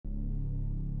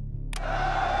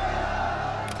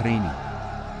Training.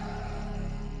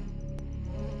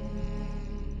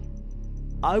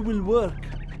 I will work.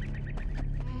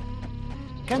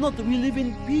 Cannot we live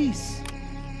in peace?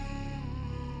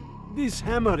 This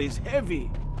hammer is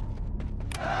heavy.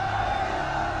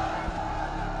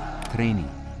 Training.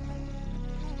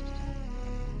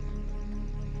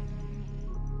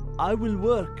 I will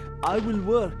work. I will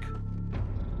work.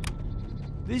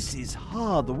 This is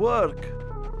hard work.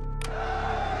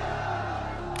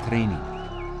 Training.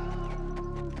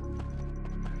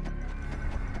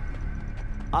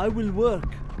 I will work.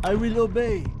 I will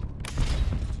obey.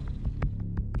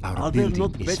 Our Are there building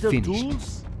not is better finished.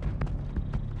 tools?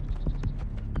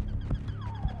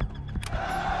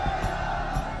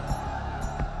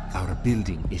 Our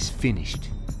building is finished.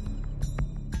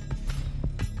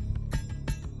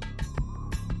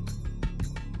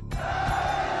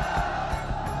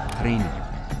 Training.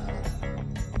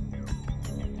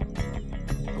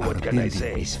 What can I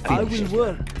say? Is I finished. will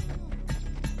work.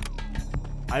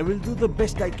 I will do the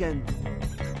best I can.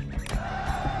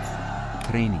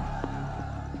 Training.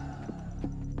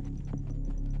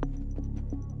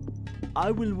 I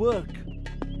will work.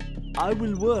 I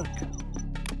will work.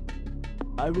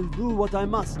 I will do what I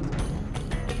must.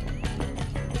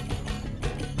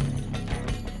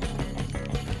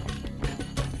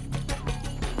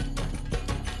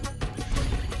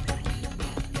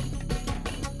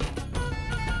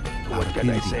 What can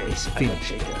I building say? is I'm a finished.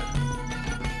 shaker.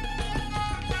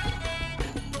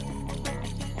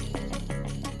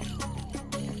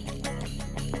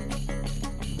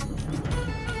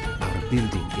 Our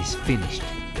building is finished.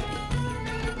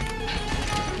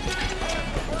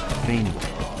 Training.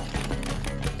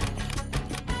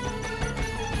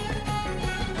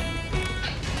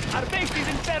 Our base is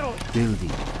in peril.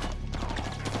 Building.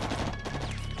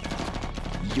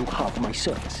 You have my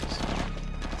services.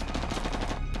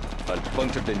 I'll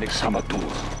puncture the next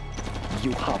Saboteur.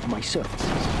 You have my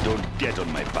services. Don't get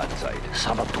on my bad side.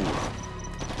 Saboteur.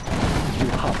 You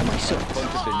have my services.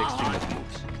 Puncture the next thing that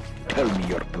moves. Tell me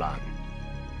your plan.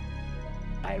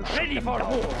 I'll ready for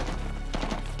war.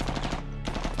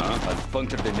 I'll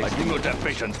puncture the next thing. I do not have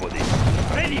patience for this.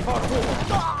 Ready for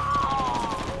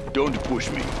war. Don't push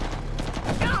me.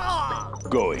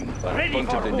 Going. I'll Ready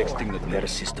puncture for the next thing that Their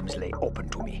moves. systems lay open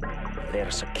to me.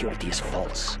 Their security is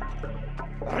false.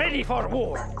 Ready for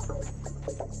war.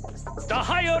 The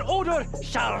higher order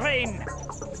shall reign.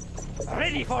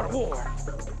 Ready for war.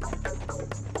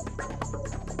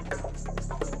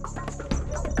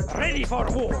 Ready for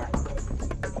war.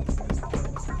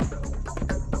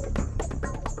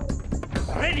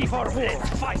 Ready for war. Let's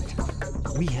fight.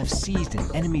 We have seized an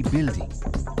enemy building.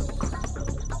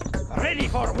 Ready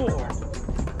for war.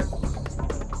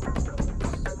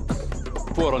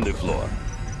 4 on the floor.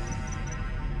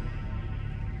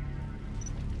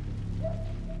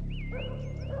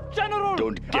 General,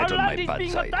 Don't get our on my land is bad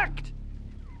being side. attacked.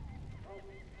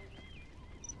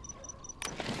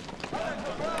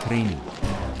 Training.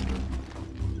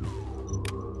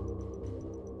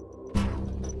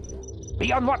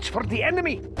 Be on watch for the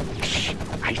enemy. Shh,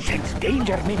 I sense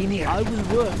danger may be near. I will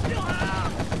work.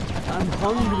 I'm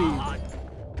hungry.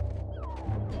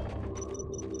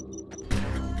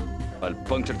 I'll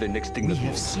puncture the next thing We that have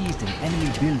moves. seized an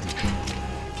enemy building.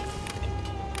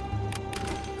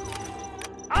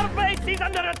 Our base is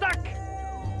under attack.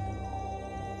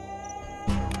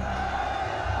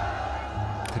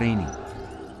 Training.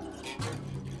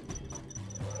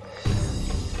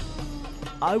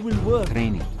 I will work.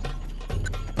 Training.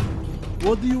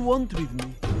 What do you want with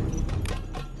me?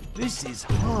 This is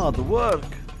hard work.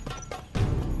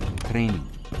 Training.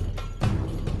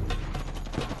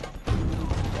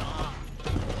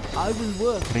 I will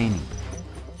work. Training.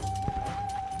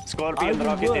 Scorpion I will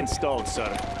rocket work. installed, sir.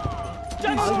 I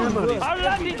will General, work. our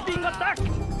land is being attacked.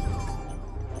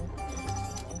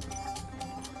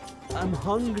 I'm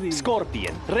hungry.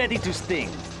 Scorpion, ready to sting.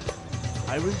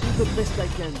 I will do the best I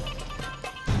can.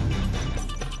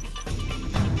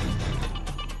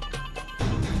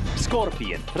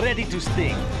 Scorpion, ready to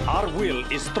sting. Our will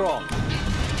is strong.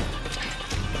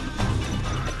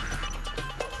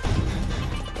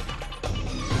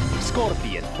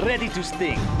 Scorpion, ready to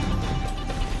sting.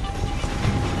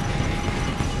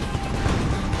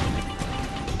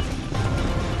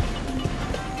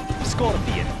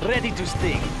 Scorpion, ready to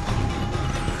sting.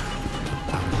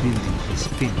 Our building is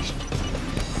finished.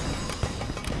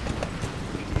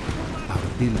 Our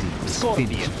building is Scorpion,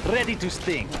 finished. ready to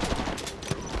sting.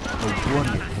 Our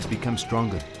warrior has become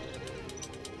stronger.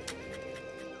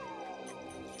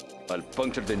 I'll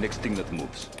puncture the next thing that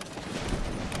moves.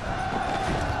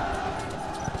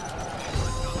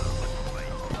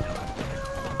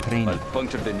 Training. I'll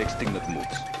puncture the next thing that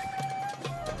moves.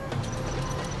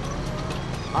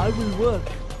 I will work.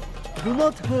 Do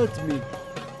not hurt me.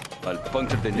 I'll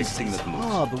puncture the next thing that moves.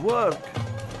 Hard work.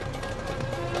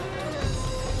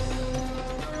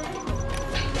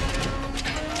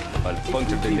 I'll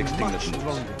puncture the next thing that moves.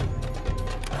 Stronger.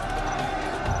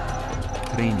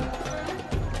 Training.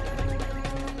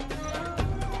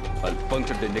 I'll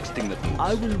puncture the next thing that moves.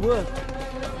 I will work.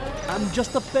 I'm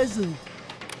just a peasant.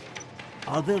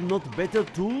 Are there not better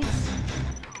tools?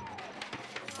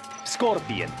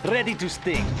 Scorpion, ready to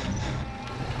sting.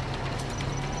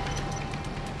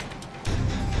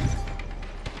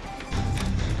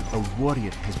 A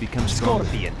warrior has become stronger.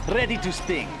 Scorpion, ready to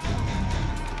sting.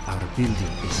 Our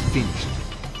building is finished.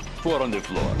 4 on the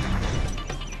floor.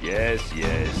 Yes,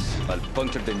 yes. I'll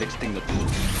puncture the next thing that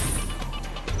moves.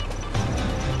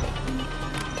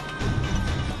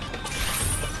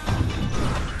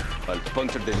 I'll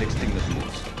puncture the next thing that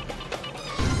moves.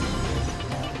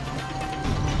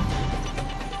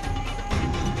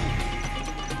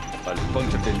 I'll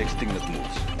puncture the next thing that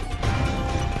moves.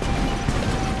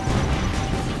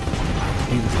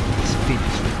 Building is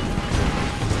finished.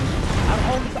 Our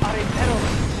homes are in peril.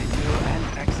 The new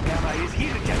anthrax gamma is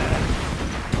here, General.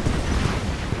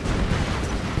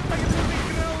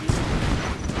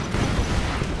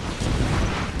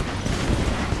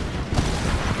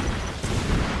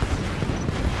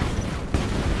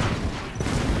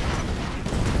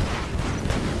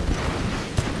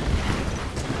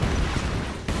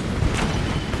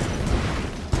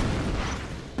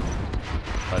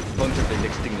 I'll puncture the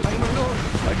next thing that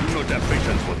moves. I do not have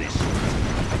patience for this.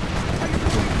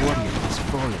 The warrior has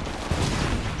fallen.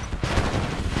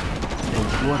 The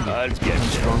warrior I'll has get become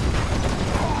there. stronger.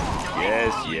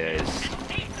 Yes, yes.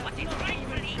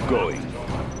 Going.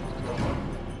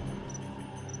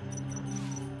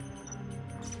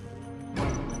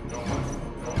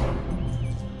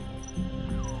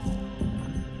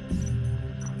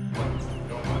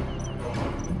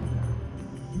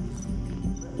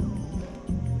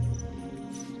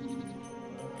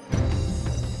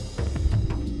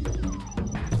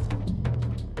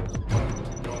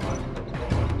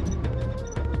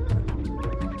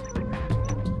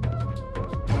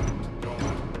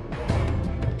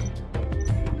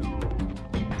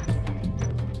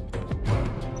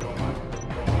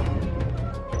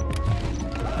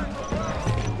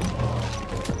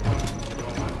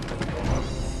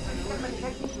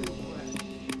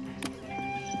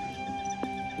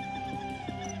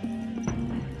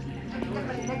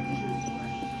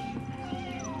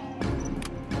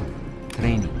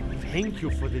 Training. Thank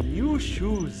you for the new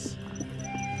shoes.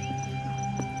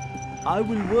 I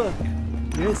will work.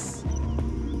 Yes.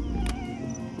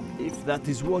 If that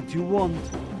is what you want.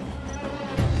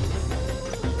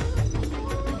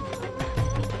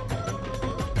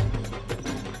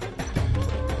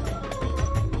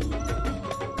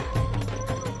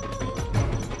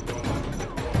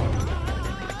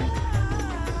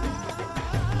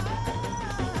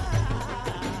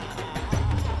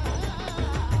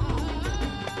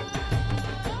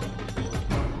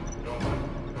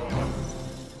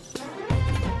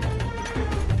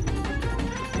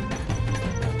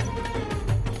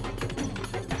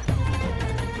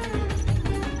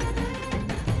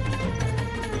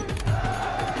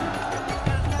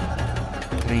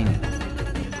 Training.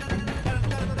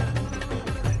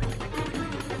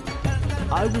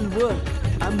 I will work.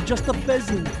 I'm just a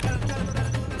peasant.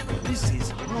 This is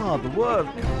hard work.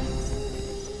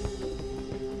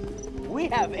 We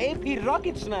have AP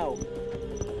rockets now.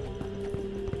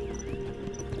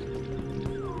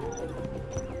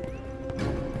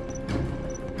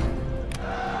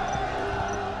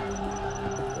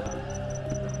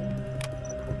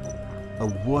 A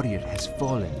warrior has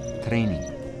fallen. Training.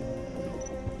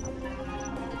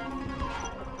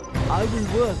 I will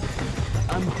work.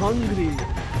 I'm hungry.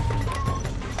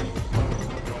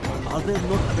 Are there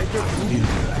not better tools?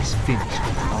 Building is finished.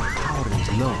 Our tower is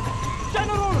low.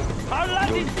 General, our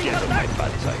land is Don't being get on my attacked.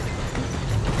 bad side.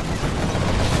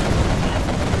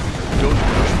 Don't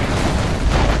push me.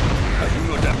 I do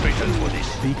not have patience for this.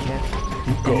 Be careful.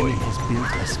 The Going. enemy has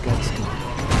built a skyscraper.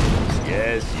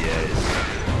 Yes, yes.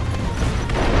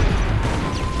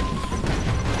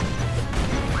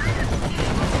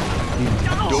 Building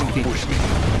is Don't finished. push me.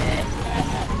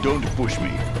 Don't push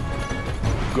me.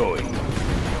 Going.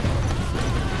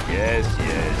 Yes,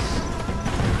 yes.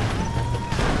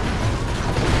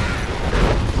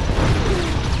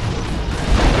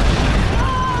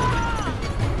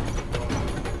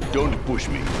 Don't push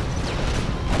me.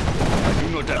 I do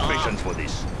not have patience for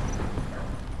this.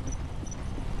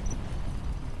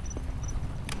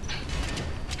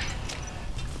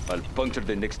 I'll puncture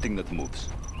the next thing that moves.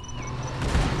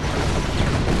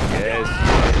 Yes,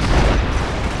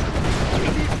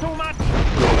 It is too much!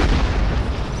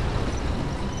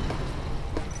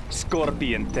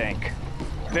 Scorpion tank.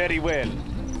 Very well.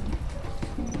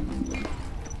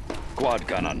 quad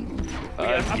cannon. We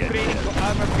are I'll get upgrading there. to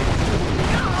armor piercing.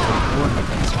 Warrior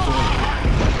has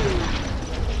fallen.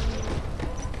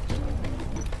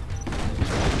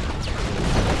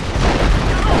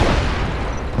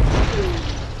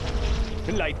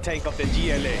 Light tank of the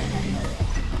GLA.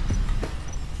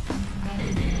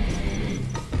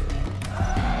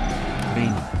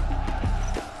 Training.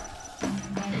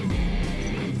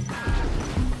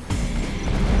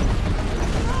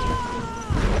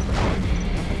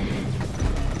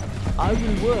 I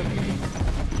will work.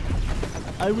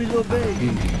 I will obey.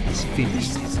 Building is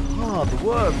finished. This is hard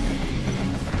work.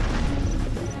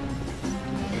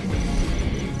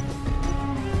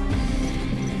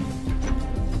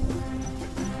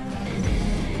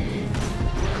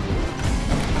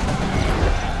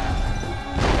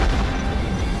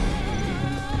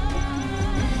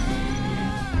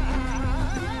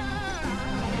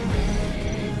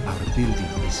 Our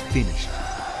building is finished.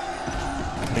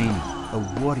 Training. A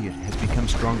warrior has become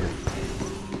stronger.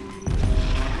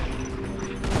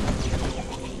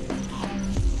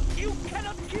 You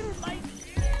cannot kill my...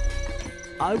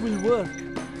 I will work.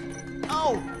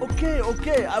 Oh,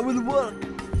 okay, I will work.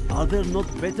 Are there not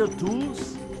better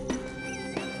tools?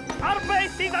 Our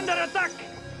base is under attack!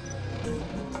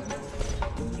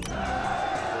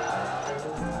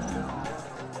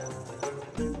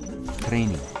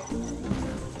 Training.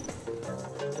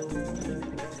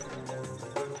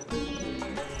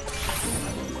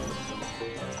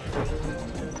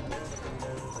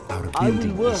 Our I will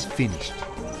building work. is finished.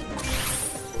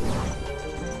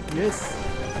 Yes.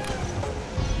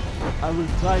 I will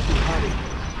try to hurry.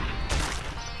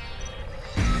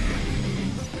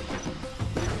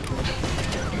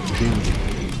 Building.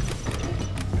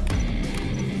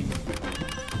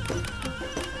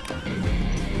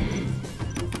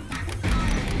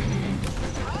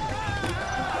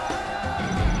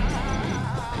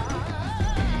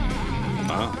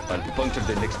 I'll puncture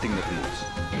the next thing that moves.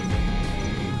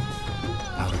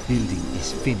 Our building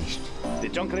is finished. The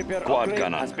junk repair Quad upgrade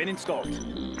cannon. has been installed.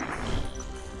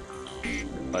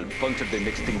 I'll puncture the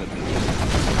next thing that moves.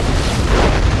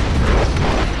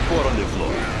 4 on the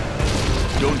floor.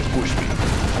 Don't push me.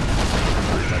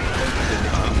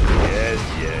 Yes,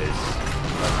 yes.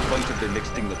 I'll puncture the next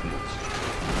thing that moves.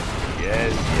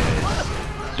 Yes,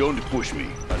 yes. Don't push me.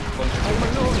 I'll puncture the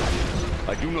next thing that moves.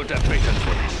 I do not have patience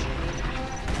for this.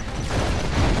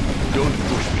 Don't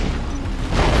push me.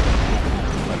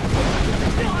 I'll puncture the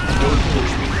next thing. Don't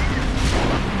push me.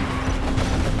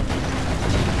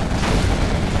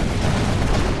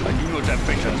 I do not have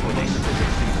patience for this.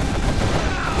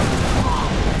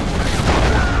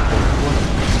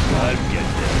 I'll get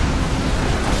there.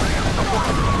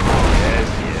 Yes,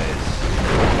 yes.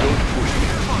 Don't push me.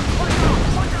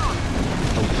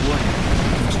 A warrior has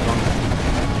become stronger.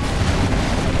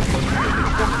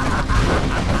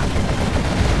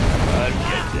 I'll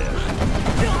get there.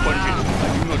 Punch it. I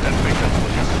do not have patience for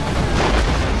this.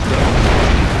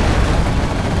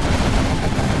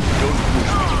 Don't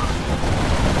push me.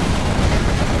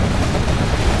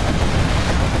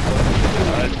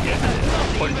 I'll get there.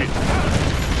 Punch it.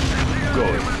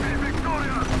 Going.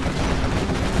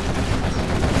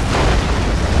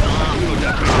 I do not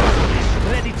have patience for this.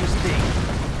 Ready to sting.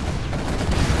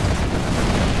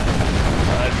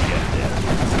 I'll get there.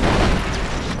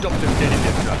 Stop them dead in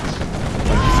their tracks.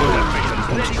 I do not have patience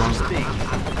for Ready this. to sting.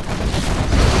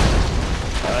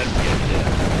 I'll get there.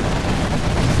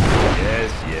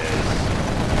 Yes, yes.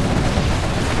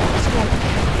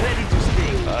 Ready to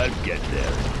sting. I'll get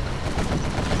there.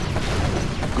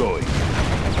 Going.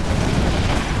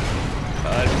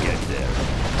 I'll get there.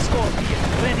 Scorpion,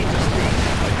 ready to sting.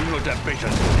 I do not have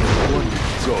patience for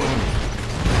this. Going.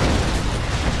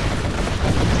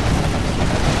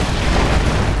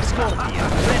 Scorpion,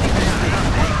 ready to sting.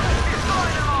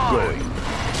 Going.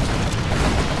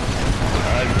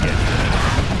 I'll get there.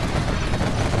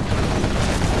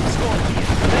 Scorpion,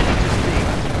 ready to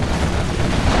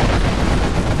sting.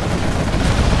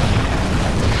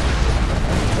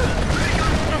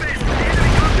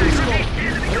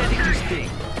 Scorpion, ready to sting.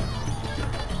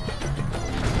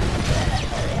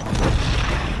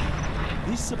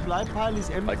 This supply pile is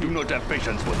empty. I do not have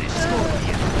patience for this.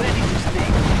 Scorpion, ready to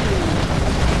sting.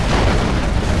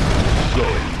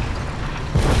 Going.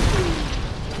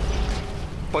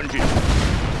 Punch it.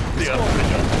 They are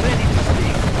Scorpion, ready to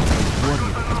sting.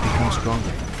 Warrior has become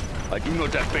stronger. I do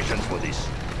not have patience for this.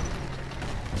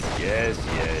 Yes,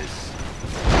 yes.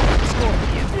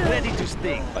 Scorpion, ready to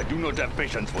sting. I do not have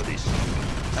patience for this.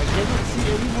 I cannot see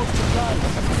any more supplies.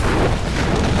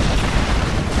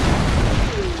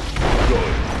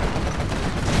 Going.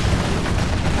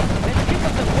 Let's kick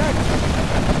up some dirt.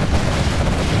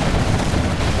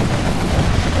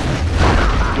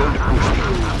 Don't push me.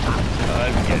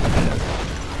 I'll get there.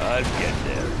 I'll get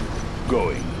there.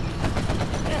 Going.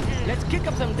 Let's kick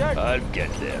up some dirt. I'll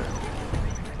get there.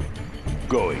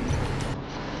 Going.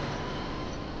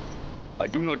 I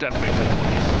do not have patience for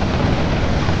this.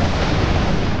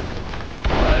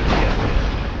 I'll get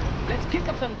there. Let's kick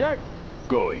up some dirt.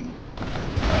 Going.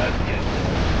 I'll get there.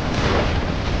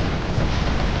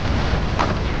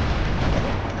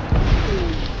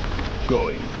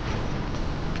 Going.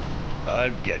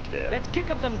 I'll get there. Let's kick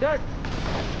up some dirt.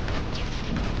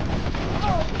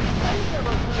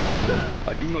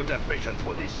 I do not have patience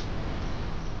for this.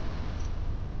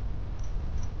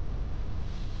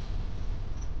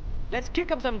 Let's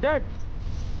kick up some dirt.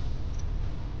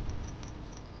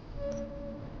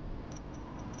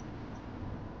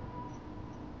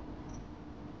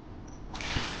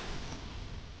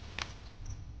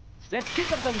 Let's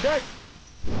kick up some dirt.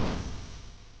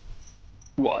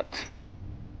 What?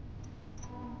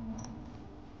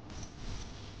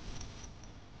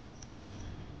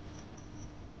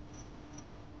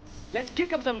 Let's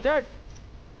kick up some dirt.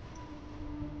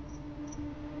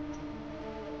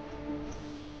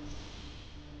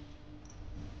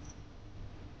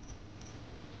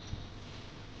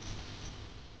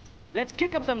 Let's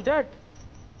kick up some dirt.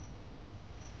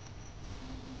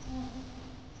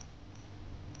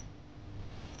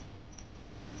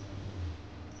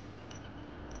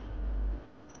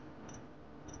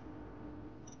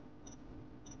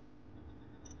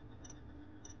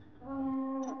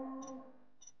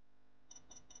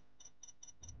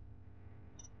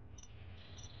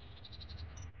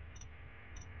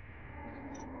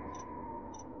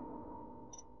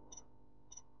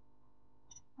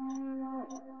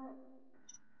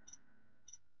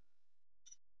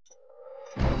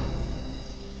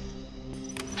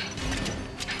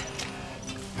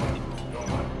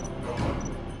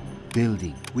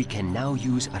 Building. We can now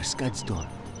use our scud storm.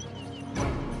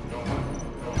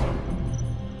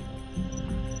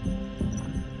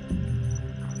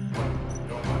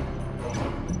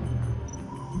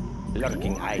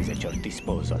 Lurking eyes at your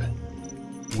disposal.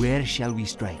 Where shall we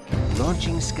strike?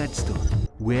 Launching scud storm.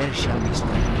 Where shall we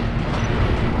strike?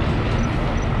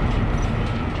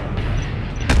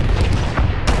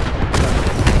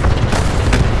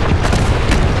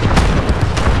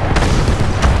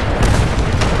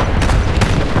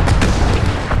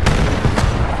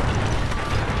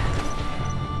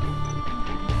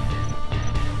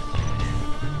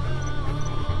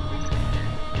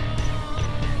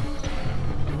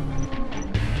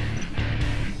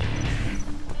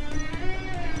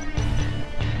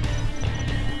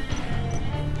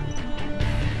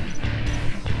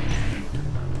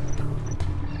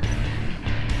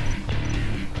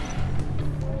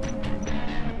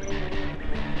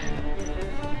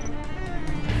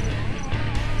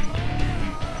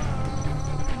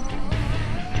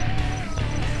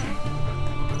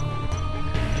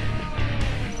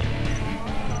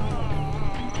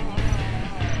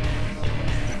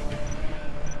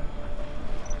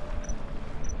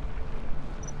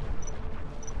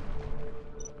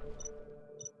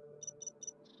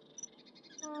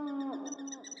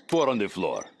 Four on the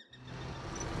floor.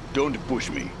 Don't push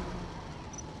me.